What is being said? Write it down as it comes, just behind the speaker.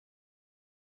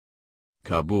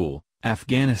Kabul,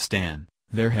 Afghanistan.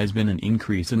 There has been an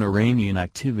increase in Iranian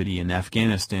activity in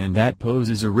Afghanistan that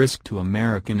poses a risk to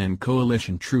American and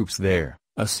coalition troops there,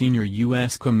 a senior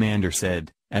U.S. commander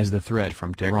said, as the threat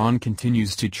from Tehran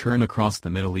continues to churn across the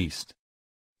Middle East.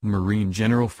 Marine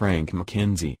General Frank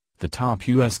McKenzie, the top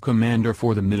U.S. commander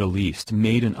for the Middle East,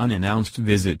 made an unannounced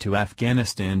visit to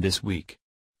Afghanistan this week.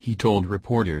 He told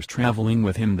reporters traveling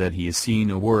with him that he has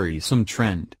seen a worrisome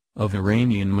trend of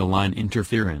Iranian malign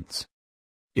interference.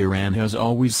 Iran has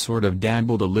always sort of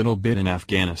dabbled a little bit in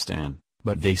Afghanistan,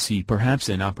 but they see perhaps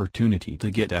an opportunity to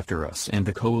get after us and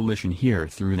the coalition here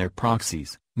through their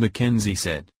proxies, McKenzie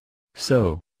said.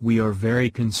 So, we are very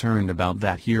concerned about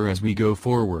that here as we go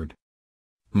forward.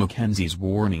 McKenzie's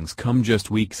warnings come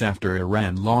just weeks after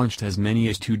Iran launched as many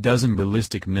as 24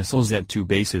 ballistic missiles at 2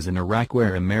 bases in Iraq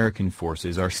where American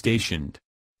forces are stationed.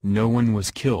 No one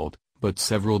was killed, but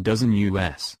several dozen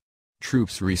U.S.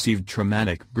 troops received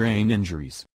traumatic brain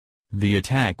injuries. The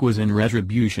attack was in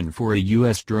retribution for a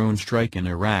U.S. drone strike in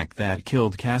Iraq that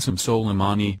killed Qasem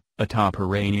Soleimani, a top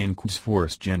Iranian Quds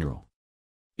Force general.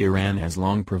 Iran has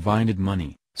long provided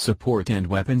money, support and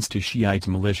weapons to Shiite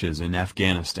militias in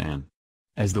Afghanistan.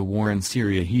 As the war in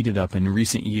Syria heated up in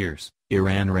recent years,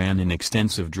 Iran ran an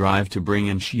extensive drive to bring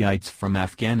in Shiites from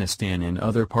Afghanistan and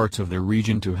other parts of the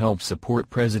region to help support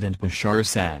President Bashar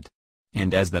Assad.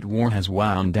 And as that war has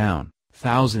wound down,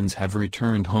 thousands have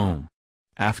returned home.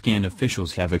 Afghan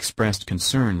officials have expressed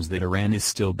concerns that Iran is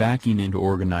still backing and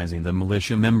organizing the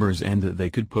militia members and that they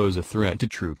could pose a threat to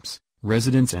troops,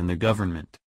 residents and the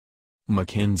government.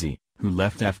 McKenzie, who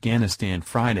left Afghanistan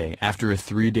Friday after a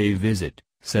 3-day visit,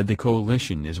 said the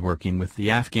coalition is working with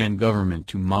the Afghan government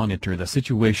to monitor the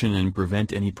situation and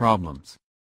prevent any problems.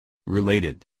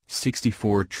 Related,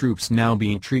 64 troops now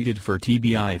being treated for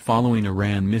TBI following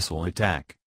Iran missile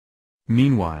attack.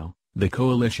 Meanwhile, the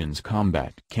coalition's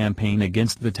combat campaign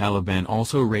against the Taliban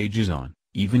also rages on,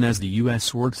 even as the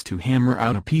U.S. works to hammer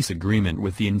out a peace agreement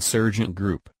with the insurgent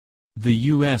group. The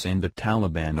U.S. and the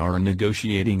Taliban are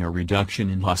negotiating a reduction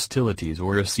in hostilities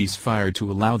or a ceasefire to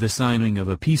allow the signing of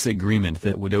a peace agreement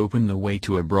that would open the way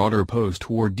to a broader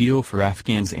post-war deal for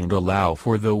Afghans and allow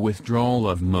for the withdrawal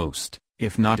of most,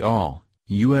 if not all,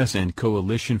 U.S. and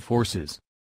coalition forces.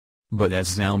 But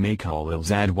as Zalmay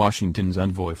Khalilzad, Washington's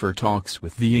envoy for talks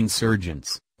with the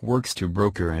insurgents, works to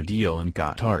broker a deal in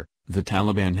Qatar, the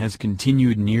Taliban has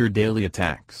continued near-daily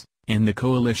attacks, and the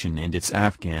coalition and its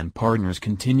Afghan partners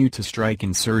continue to strike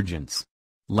insurgents.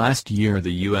 Last year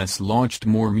the U.S. launched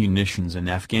more munitions in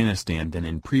Afghanistan than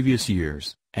in previous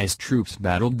years, as troops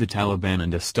battled the Taliban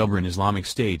and a stubborn Islamic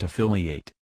State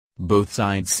affiliate. Both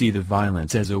sides see the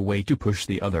violence as a way to push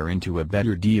the other into a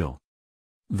better deal.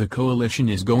 The coalition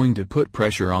is going to put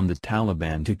pressure on the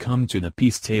Taliban to come to the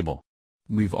peace table.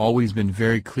 We've always been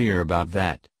very clear about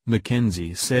that,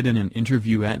 McKenzie said in an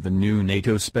interview at the new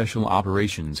NATO Special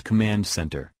Operations Command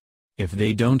Center. If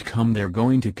they don't come, they're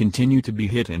going to continue to be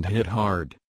hit and hit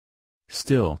hard.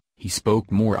 Still, he spoke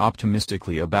more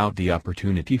optimistically about the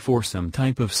opportunity for some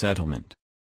type of settlement.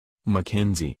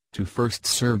 McKenzie, who first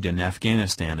served in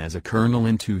Afghanistan as a colonel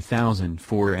in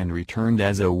 2004 and returned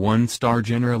as a 1-star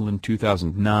general in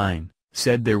 2009,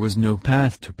 said there was no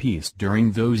path to peace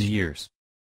during those years.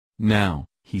 Now,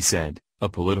 he said, a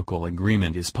political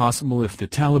agreement is possible if the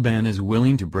Taliban is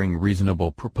willing to bring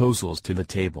reasonable proposals to the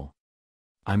table.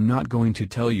 I'm not going to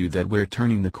tell you that we're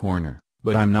turning the corner,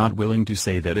 but I'm not willing to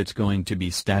say that it's going to be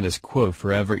status quo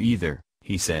forever either,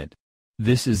 he said.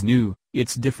 This is new,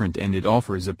 it's different, and it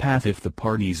offers a path if the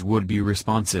parties would be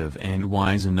responsive and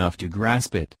wise enough to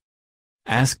grasp it.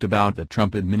 Asked about the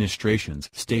Trump administration's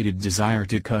stated desire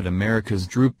to cut America's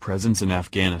troop presence in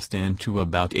Afghanistan to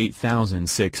about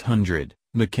 8,600,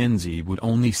 McKenzie would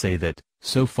only say that,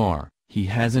 so far, he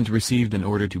hasn't received an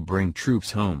order to bring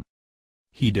troops home.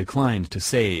 He declined to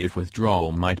say if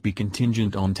withdrawal might be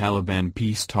contingent on Taliban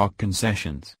peace talk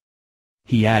concessions.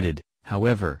 He added,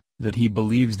 however, that he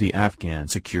believes the Afghan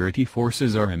security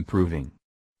forces are improving.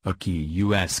 A key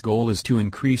U.S. goal is to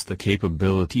increase the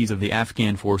capabilities of the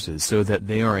Afghan forces so that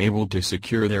they are able to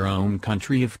secure their own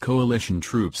country if coalition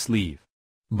troops leave.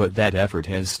 But that effort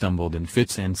has stumbled in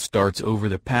fits and starts over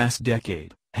the past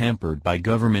decade, hampered by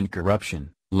government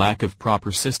corruption, lack of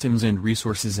proper systems and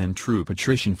resources, and troop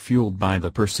attrition fueled by the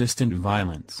persistent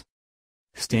violence.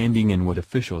 Standing in what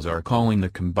officials are calling the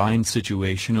Combined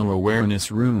Situational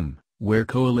Awareness Room, where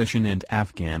coalition and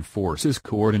Afghan forces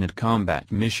coordinate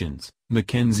combat missions,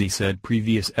 McKenzie said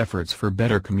previous efforts for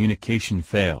better communication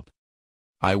failed.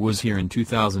 I was here in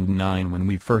 2009 when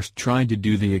we first tried to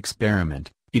do the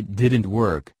experiment. It didn't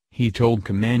work, he told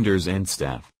commanders and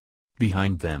staff.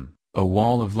 Behind them, A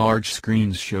wall of large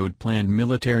screens showed planned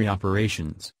military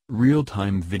operations,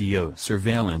 real-time video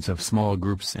surveillance of small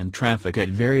groups and traffic at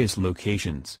various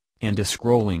locations, and a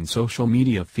scrolling social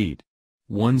media feed.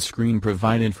 One screen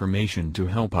provided information to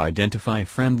help identify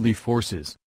friendly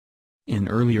forces. In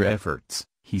earlier efforts,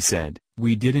 he said,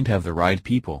 we didn't have the right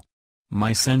people.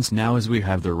 My sense now is we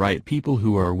have the right people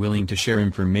who are willing to share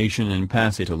information and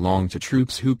pass it along to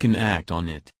troops who can act on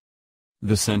it.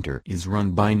 The center is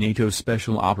run by NATO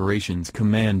Special Operations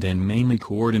Command and mainly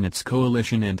coordinates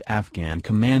coalition and Afghan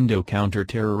commando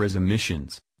counter-terrorism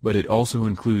missions, but it also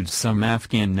includes some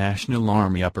Afghan National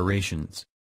Army operations.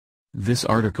 This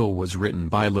article was written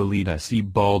by Lolita C.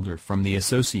 Balder from the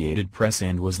Associated Press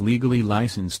and was legally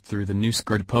licensed through the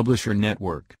NewsGrid Publisher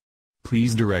Network.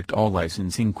 Please direct all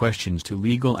licensing questions to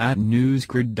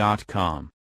legal@newsgrid.com.